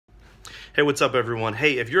Hey, what's up, everyone?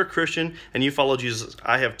 Hey, if you're a Christian and you follow Jesus,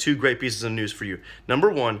 I have two great pieces of news for you. Number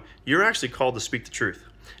one, you're actually called to speak the truth.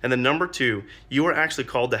 And then number two, you are actually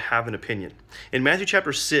called to have an opinion. In Matthew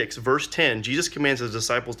chapter 6, verse 10, Jesus commands his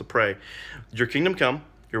disciples to pray, "Your kingdom come,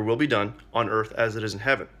 your will be done on earth as it is in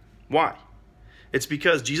heaven." Why? It's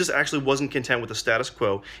because Jesus actually wasn't content with the status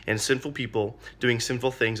quo and sinful people doing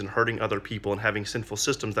sinful things and hurting other people and having sinful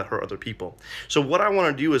systems that hurt other people. So what I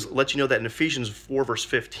want to do is let you know that in Ephesians 4 verse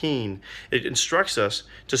 15, it instructs us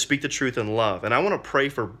to speak the truth in love. And I want to pray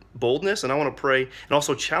for boldness, and I want to pray and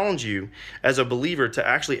also challenge you as a believer to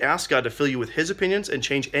actually ask God to fill you with his opinions and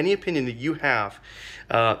change any opinion that you have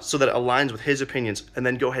so that it aligns with his opinions, and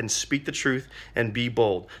then go ahead and speak the truth and be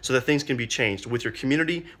bold so that things can be changed with your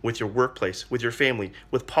community, with your workplace, with your family,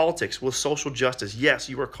 with politics, with social justice. Yes,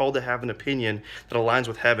 you are called to have an opinion that aligns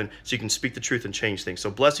with heaven so you can speak the truth and change things.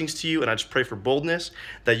 So blessings to you, and I just pray for boldness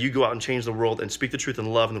that you go out and change the world and speak the truth in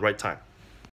love in the right time.